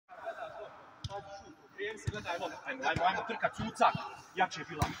Kreni se, gledaj, ajmo, trka cucak. Jače je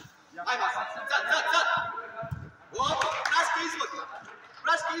bila. Ajmo, sad. Lopo, praške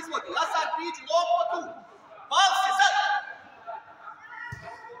izvodi. Ja sad priđu, lopo tu. Pal se, sad.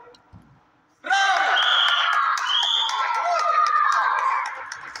 Bravo!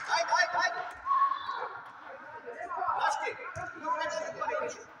 Ajde. Praške,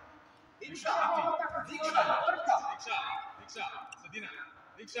 Nikša,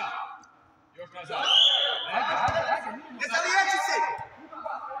 Nikša, još nazad. Ne zaliječi se!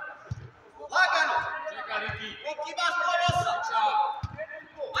 Lagano! Čekaj, Riki. Riki, imaš broj 8.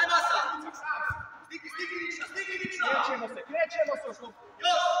 Ajmo sad! Stigi Nikša! Krećemo se.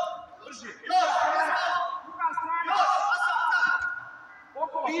 Još! Brže. Još! Druga strana. Još!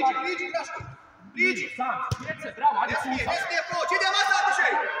 Priđi, Praško! Priđi! Sam, djece, bravo, ajde suca. Ne smije proći, idemo nazad, brže!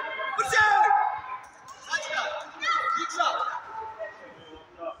 Nikša!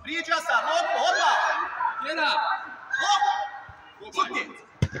 Priđa sad, lopo, odmah! Jedna! Lopo! Šutnje!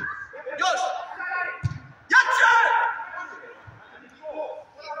 Još! Jače!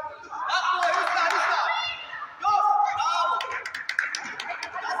 Tako je, usta! Još! Bravo!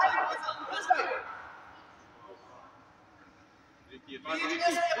 Priđi, ne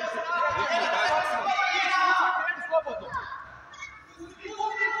smije Slobodno!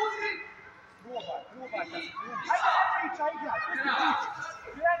 Probaj, ajde priča, igraj,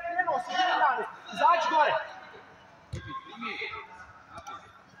 krenuo si, izađi gore.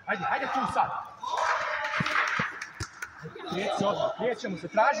 Ajde tu sad. Krijeci odmah, krijećemo se,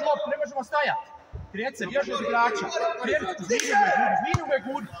 traži loptu, ne možemo stajati. Krijeci, bježi od igrača. Zmiju me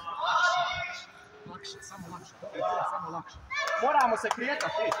guri. Lakše, samo lakše. Moramo se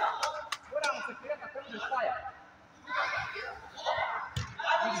krijetati, ne možemo stajati.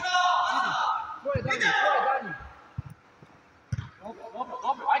 Ko je dalji?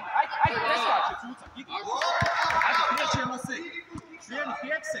 Dobro, ajde, preskače cucak, idi. Ajde, krećemo se. Kreni,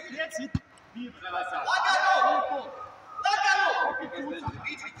 krijeci. Lagano!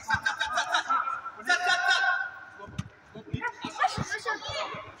 Sad!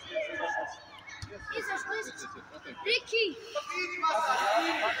 Riki!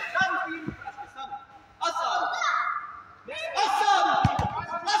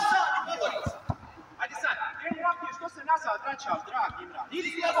 Ajde sad, kreni naprijed, što se nazad vraćaš, dragi Imran.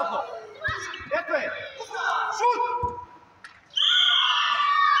 Idi slobodno. Eto je. Šut!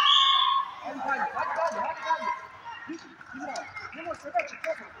 Ajde dalje. Imran, nemoj se veće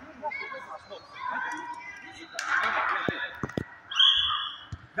pozor,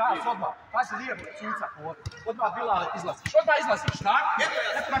 Gas odmah, pazi lijevo, cuca povodi. Odmah bila izlaziš, tak?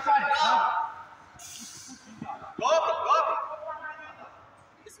 Eto na kraju. Dobro.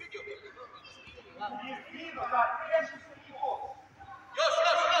 Jesi vidio? Još!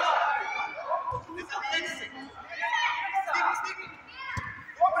 Ne zaliječi se! Stigni!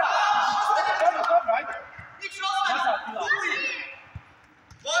 Dobro, ajde. Nikša ostani! Tupi!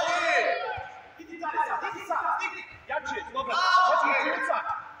 Vodi! Idi sad! Jače, dobro. Bravo! Cuca!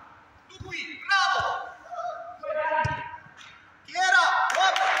 Tupi! Bravo! Kjera!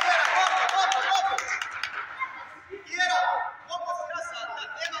 Dobro! Kjera! Opet si nasad!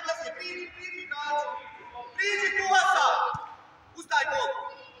 Nema veze! Priđi nađu! Priđi tu nasad! Ustaj gol!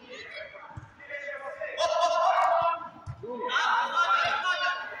 Op!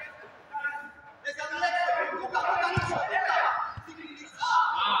 Ne zaliječi se! Kuka,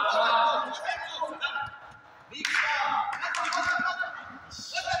 Nikša!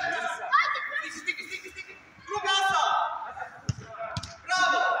 Stiги! Druga sa!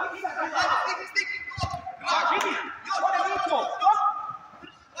 Bravo! Stigi! Vidi!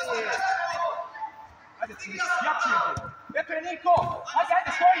 Ajde, jači je. Eto je Niko!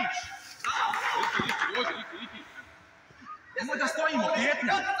 Ajde, stojiš! Riki! Nemoj da stojimo,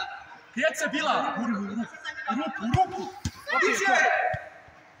 prijetnja! Prijetce bila! U ruku!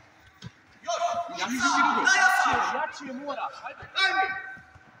 Jači je moraš, ajde!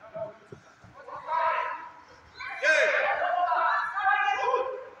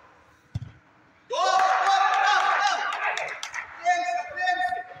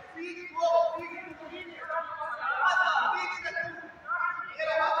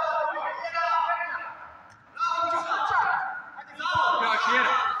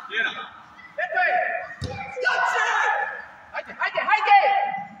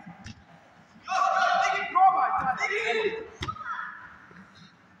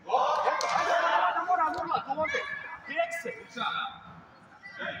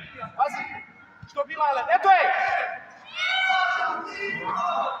 Pazi, što bila, ale, eto je!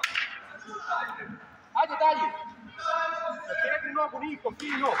 Ajde dalje! Zategni nogu, Niko,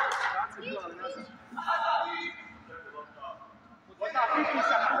 fino. Odmah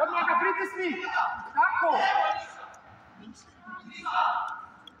pritisak, odmah ga pritisni. Tako.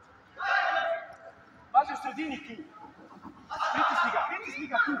 Pazi u sredini tu. Pritisni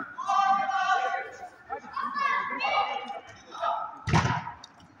ga tu.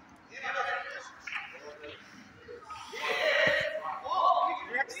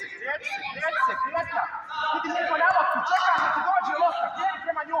 Kreci se, kreta. Vidi neko na loptu, čekaj da ti dođe lopta, kreni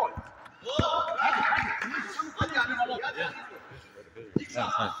prema njoj. Ajde, samo kreni prema loptu.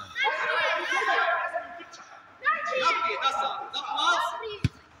 Naprijed, Asa,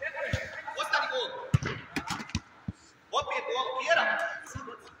 ostani gol. Opet gol, Kjera.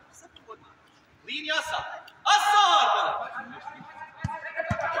 Sad tu odmah. Linija Asa. Asar!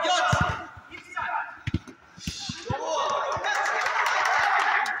 Jaci!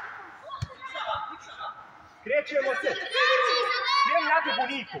 Krećemo se. Kreni na dubu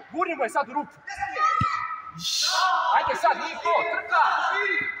Niko. Gurnimo je sad u rupu. Ajde sad Niko, trka.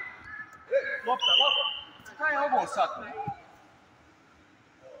 Lopta. Kaj je ovo sad?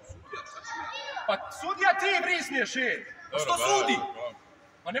 Pa sudija ti brisniješ je. Pa što sudi?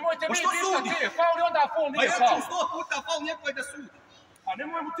 Pa nemojte mi brisati te. Faul je onda faul, nije faul. Pa ja ću 100 puta faul, neko je da sudi. Pa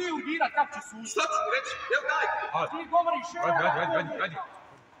nemoj mu ti urgirat kako će sudi. Šta ću reći? Evo daj. Ti govoriš je onda faul. Ajde.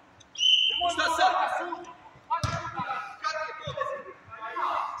 Šta sad? Kad je to bez?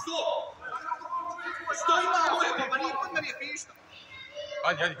 Što? Što ima moje to? Pa nije kod mene je pišta.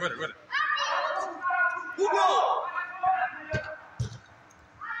 Ajde, gore. Hugo!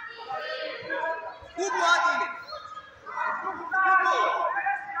 Hugo, Adine! Hugo!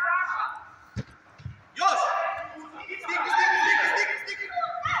 Još! Stigi!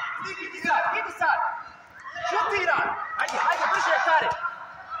 Idi sad! Šutiraj! Ajde, brže Kare!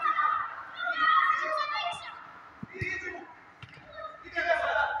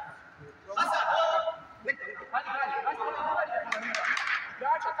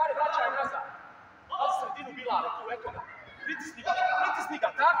 Kare, vraćaj nazad. Pazi sredinu Bilale, tu, eto ga. Pritisni ga,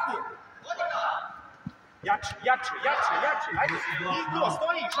 tako. Jače. Ajde, Niko,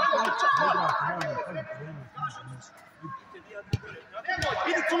 stojiš, ajde, trčat malo.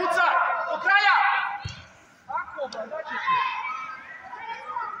 Idi Cuca, do kraja. Tako, daće ti.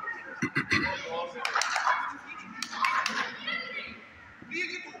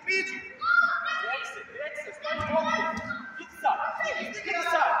 Priđi! Rek se, stoji ovdje. Idi sad.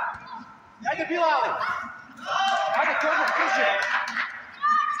 Ajde Bilale. Ajde Tomo, brže.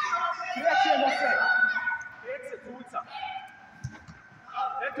 Krećemo se. Rek se Cuca.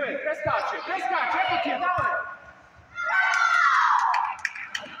 Eto je, preskače, eto ti je, dale.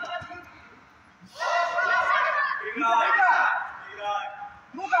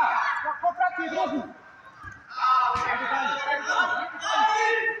 Druga, ko prati drugu? Ajde dalje.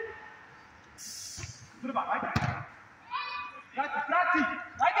 Prva, ajde. Prati,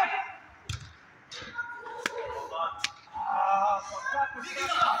 ajde!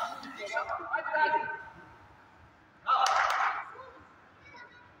 Ajde, radi!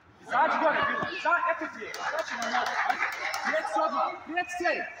 Izađi gore, Bilo, eto ti je, izađi na nogu, ajde! Prijeti se odmah, prijeti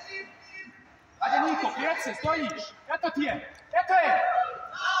se! Ajde Niko, prijeti se, stojiš! Eto ti je, eto je!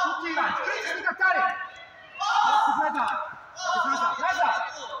 Šutiraj, pritisni ga Kare! Loptu gleda!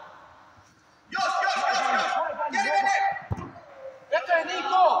 Još! Eto je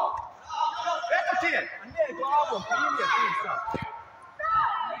Niko! Eto ti je! A ne, glavom, primjer ti sad.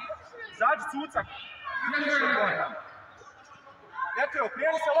 Zađi Cucak. Eto je,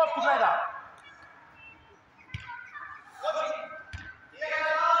 oprijeli se loptu gleda.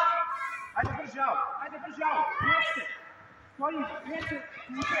 Ajde brži out. Prijeti se. Stoji, prijeti se.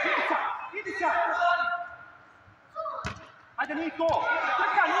 Idi sad. Ajde Niko.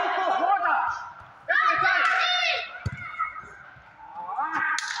 Trka Niko, hodaš. Eto je taj.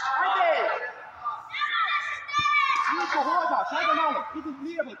 Ajde! Niko hodaš, ajde malo, idi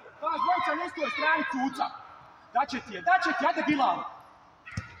lijevo. Dvojica na istoj strani Cuca. Daće ti je, ajde Bilal.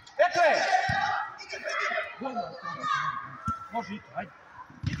 Eto je! Može i to, ajde.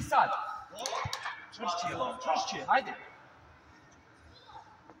 Idi sad. Čvršće, ajde.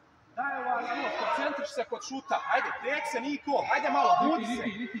 Daj ovaj šut, koncentriš se kod šuta. Ajde, kreć se Niko, ajde malo, budi se.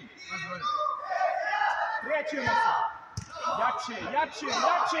 Krećemo se. Jače.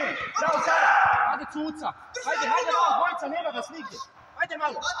 Bravo Sara. Ajde Cuca. Ajde malo, dvojica, nema vas nigdje. Ajde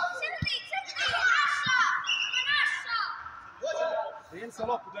malo. Prijem se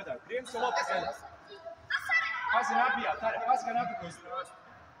lopu gledaj. Pazi nabija, Tare, pazi ga nabija koji strani.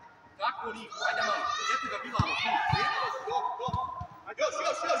 Tako Niko, ajde malo. Eto ga Bilalo tu. Još.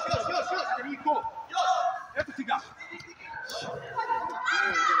 Ajde Niko. Eto ti ga.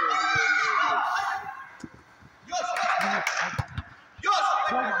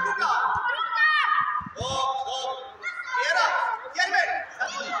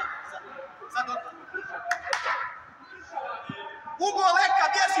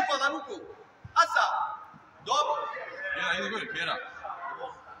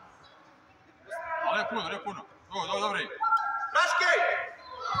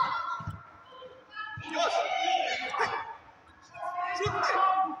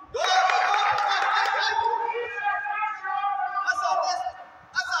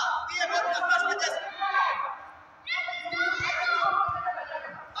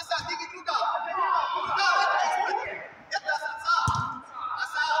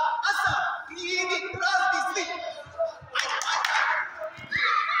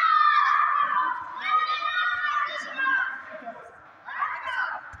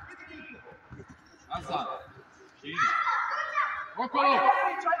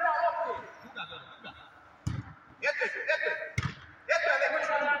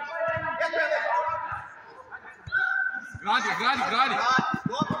 Gradi.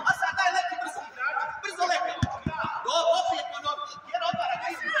 A sad daj leki brzo. Brzo leka. Dobro, opet po nogi. Jer otvara ga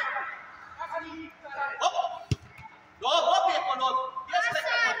izme. Dobro, opet po nogi. Gdje se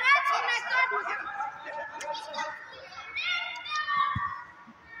leka?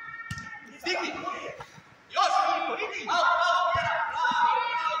 Stigni. Još. Malo, Pjera.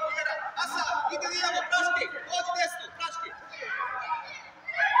 Bravo, Pjera. A sad, ide lijevo, praške. Odi desno, praške.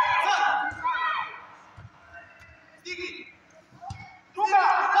 Stigni. Druga!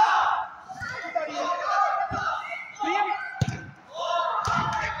 Prijemi!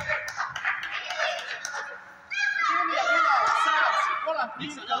 Prijemi je bila Sarac, kolan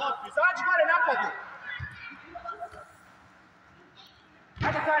primika loptu. Izađi gore napadu.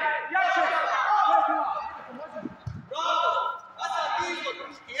 Ajde, Kari, jače! Bravo! A sad ti izvod.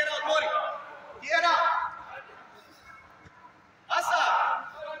 Pjera odmori. Pjera! A sad!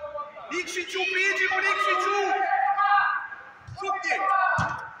 Nikšiću, priđi mu Nikšiću! Šutnje!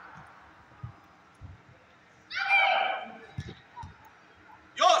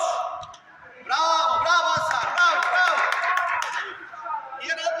 Još! Bravo, Asar, bravo!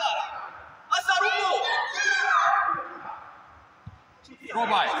 Nije ne odmara. Asar, ruku!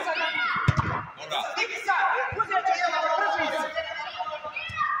 Probaj! Dobra. Stigi sad! Uzet će jela, drži se!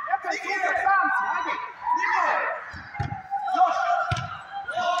 Eto je sutra, sam si, ajde! Niko! Još!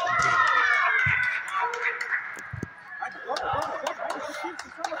 Ajde, dobro, ajde, ti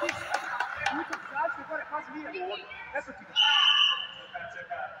samo ti! Niko, zađite gore, pazi nije ovdje. Eto ti ga.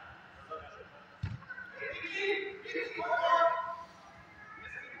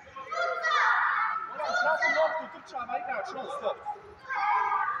 Moram prasu loptu trčava igrač non stop.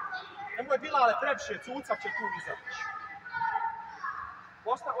 Nemoj Bilale previše, Cucak će tu izaći.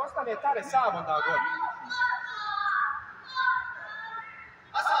 Ostane Tare sam onda gore.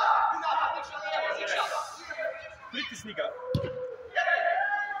 Asad, unapad, Nikša lijevo, Nikša. Pritisni ga.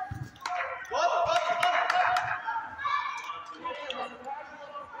 Dobro.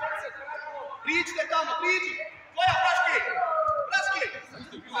 Priđite tamo, priđi. Tvoja praške.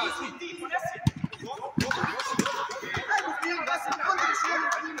 Ti, ponesi. Daj mu film da se pondiriš jednu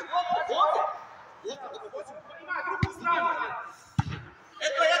film. Ovdje. Ima drugu stranu.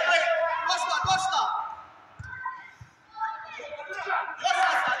 Eto je. Došla. Još,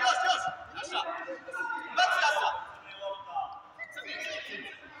 Asad, još. Naša. Baci, Asad.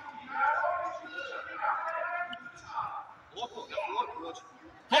 Loko, hoće.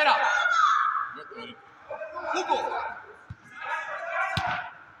 Pjera! Hugo!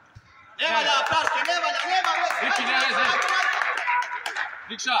 Ne valja, praške, nema veze. Riki, ne veze.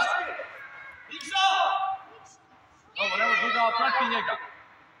 Nikša! Ovo, nemoj druga, prati njega.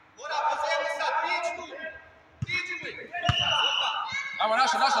 Mora po zemlji sad, priđi mu. Ajmo,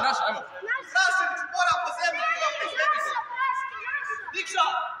 naša, ajmo. Prašević, mora po zemlji, izvedi se. Nikša!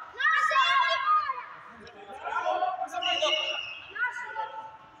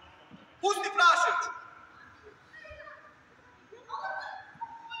 Pusti Prašević!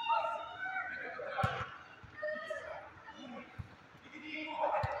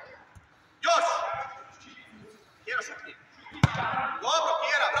 Još! Kjera šutni. Dobro,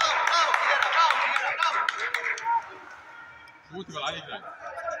 Kjera, bravo, Kjera. Šuti, vala, igraj.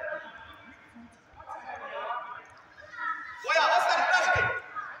 Boja, ostani Praške.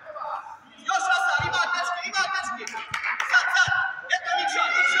 Još Asar, ima tečke. Sad. Eto Nikša.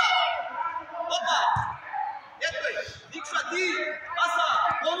 Opa. Eto je. Nikša ti. Asar,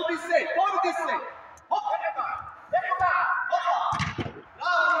 ponudi se. Opa.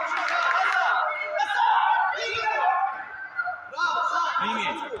 Bravo Nikša, Asar. Bravo, sad.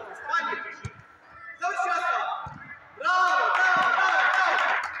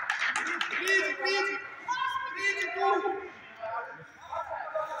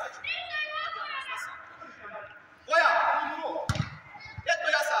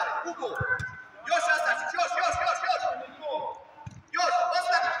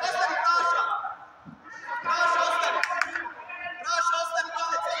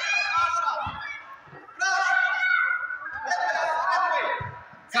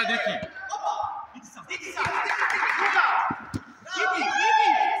 Sad, Diki. Druga! Idi!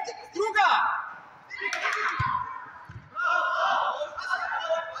 Druga!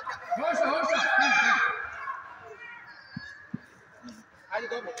 Hoša! Ajde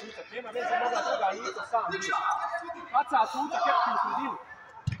dobro, Tuca, nema veze, mogla druga, i to sam. Paca Tuca, kepiti u sredinu.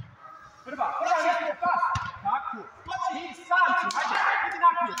 Prva nekje pas. Tako. Ti sam si, ajde, idi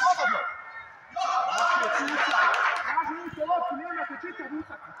naprijed, slobodno. Naprijed, Tuca. Traži uče loptu, nemate čitav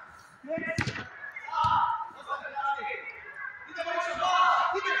utakmicu. Neći.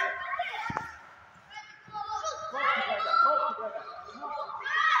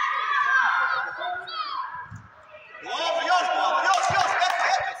 Dobro, još, eto,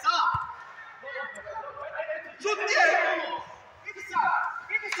 sam! Šuti je! Idi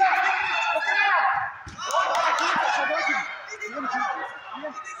sad! Do kraja!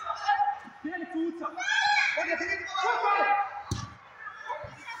 Pijeni Tuca! Šutaj!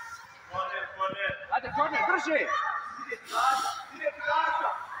 Ajde, korner, brže!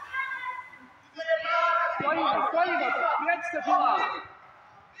 Stojimo, prijeti se Bilal!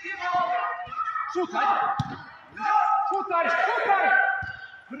 Šutaj!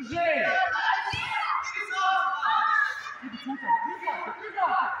 Brže! Idi Tuca,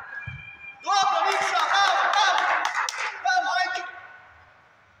 priznate! Dobro, Nikša, bravo, ajde!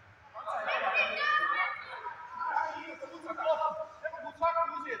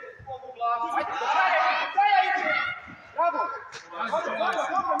 Ajde, do kraja idi! Bravo! Dobro, nema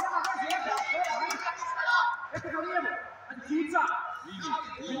veze, eto ga lijevo! Ajde, Tuca!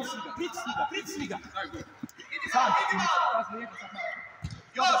 Pritisni ga! Sam, razli njega sad malo.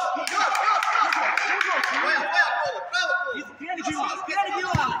 Još! Moja kola, pravo kola! Prijeni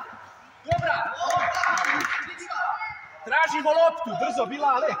Bilal! Dobra! Tražimo loptu, brzo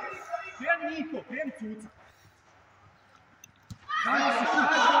Bilale! Prijeni Niko, prijeni Tuca! Ajde se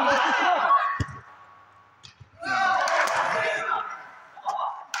tražimo loptu, proba!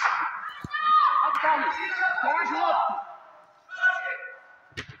 Ajde tamo, traži loptu!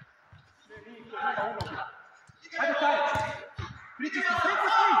 Ajde tamo! Pritisni!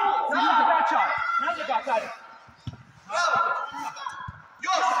 Na njega taj! Bravo!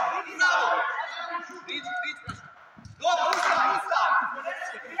 Još! Bravo! Priđi! Dobro, ustav!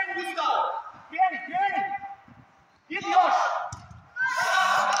 Prijeni! Idi još!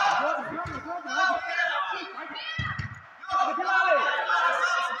 Dobro! Ajde, Bilale!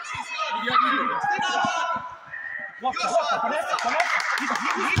 Lopta, ponesi! Idi!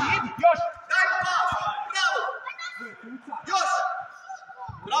 Još! Daj mu pas! Bravo! Još!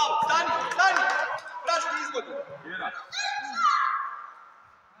 Bravo, stani! Praški izgodi!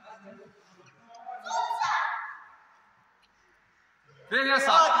 Kreni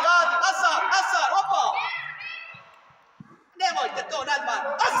Asar! Jadi, Asar, opa! Nemojte to, Nadman!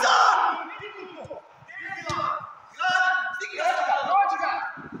 Asar! Stigi ga! Dođi ga!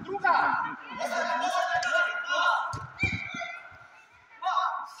 Druga!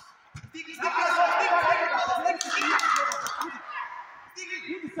 Stigi!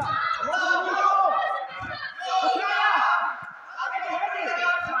 Idi sad! Možemo mi to! Do kraja!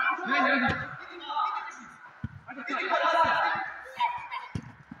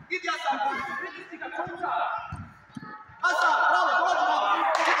 Idi Asar! Pritisni ga, Tuca! Asar, bravo!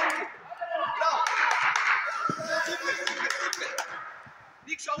 Super!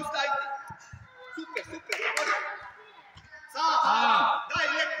 Nikša, ustajte! Super! Sam! Daj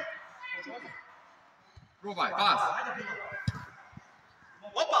lijepo! Probaj, pas!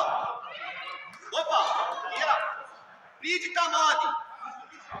 Opa! Kjera! Priđi tamo, Adi!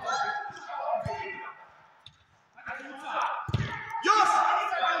 Još!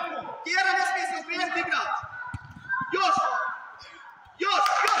 Kjera, ne smije se uprijeti igrač! Još!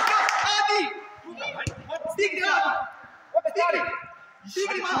 Adi! Stigni, Adi! Opet Adi!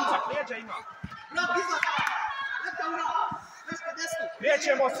 Stigni malo! Lijeđa ima! Bravo, izlaka! Neka ura! Nešto desno!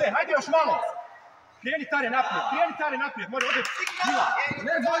 Prijećemo se, hajde još malo! Prijeni Tare naprijed, mora ovdje Bila!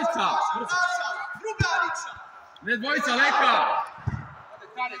 Ne dvojica! Druga Nikša! Ne dvojica, Leka! Ovdje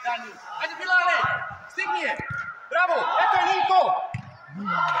Tare, Daniju! Hajde Bilale! Stigni je! Bravo! Eto je Niko!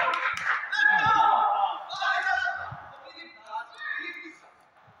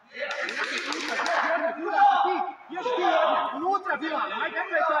 Još ti ovdje! Unutra Bilale! Hajde,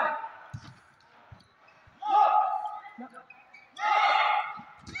 eto je Tare!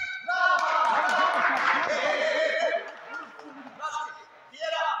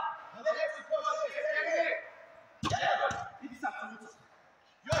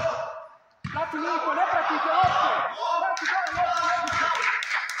 Prati Niko, ne pratite loptu!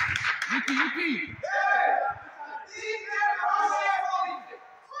 Niki!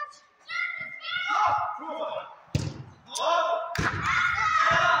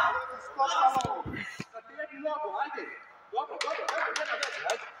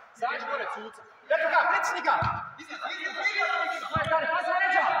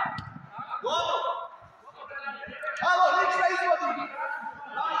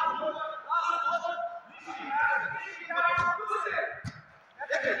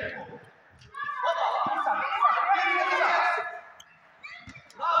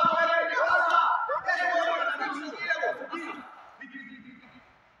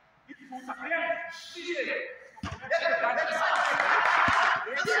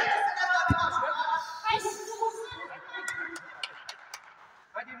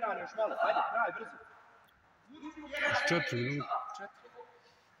 vremena još malo. Ajde, kraj, brzo. 4 minuta.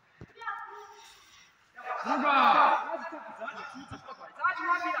 Druga! Zađi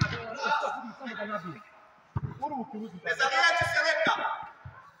nabija! Samo da nabije. U ruku uzmi. Ne zavijaće se leka!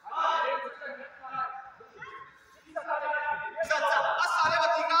 Sad, Asa, nema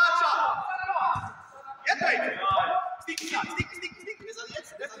ti igrača! Jedvaj! Stik, ne zavijaće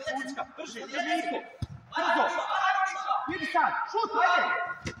se, ne zavijaće se. Brže, Niko! Brzo! Vidi sad, šut, ajde!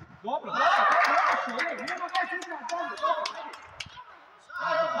 Dobro, nema već uzma, dobro,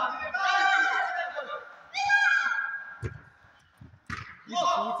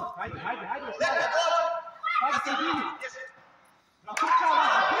 ajde! Ajde, još malo! Ajde se vidi! Nakučava,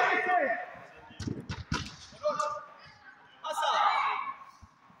 vidi se! Asa!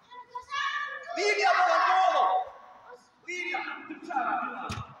 Livija vola golo! Livija! Trčava!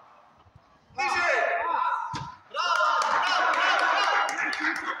 Niže!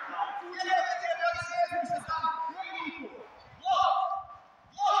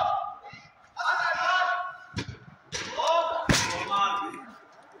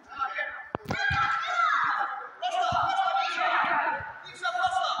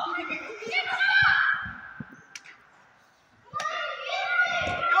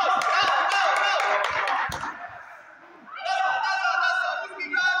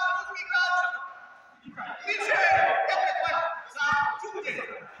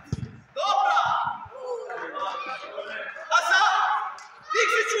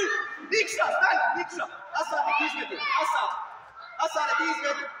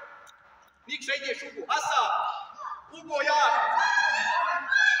 Nikša ideš Ugo, Asa! Ugo, ja!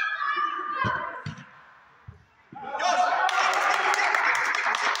 Još!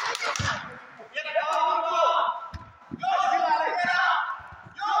 Jedan dao, Ugo! Još, Bilale!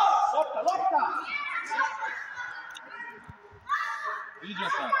 Još! Lopta! Iđa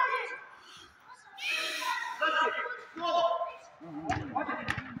sad.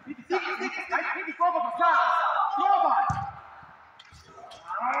 Vidi slobodno, sad! Slobodan!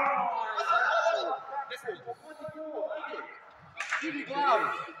 Vidi glavu!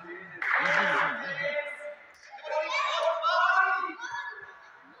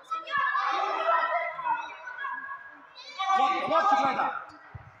 Loptu gleda!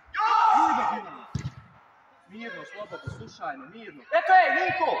 Mirno, slobodno, slušajno, mirno. Eto je,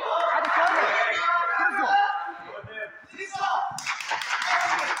 Niko! Ajde kome! Brzo!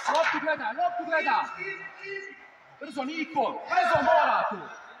 Loptu gleda! Brzo, Niko! Brzo mora tu!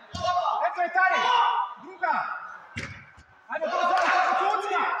 Eto je taj! Druga! Ajmo brzo, kako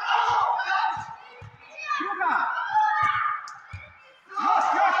tučka! Druga! Još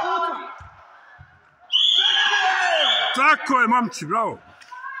tučka! Tako je, momci, bravo!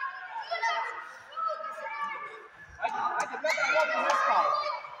 Ajde, gledaj loptu, ne spava!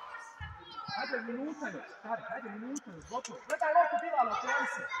 Ajde, minuta još, stari, ajde, minuta još, gotovo. Gledaj loptu, Bilalo, kreni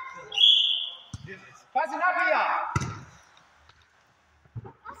se! Pazi, nabija!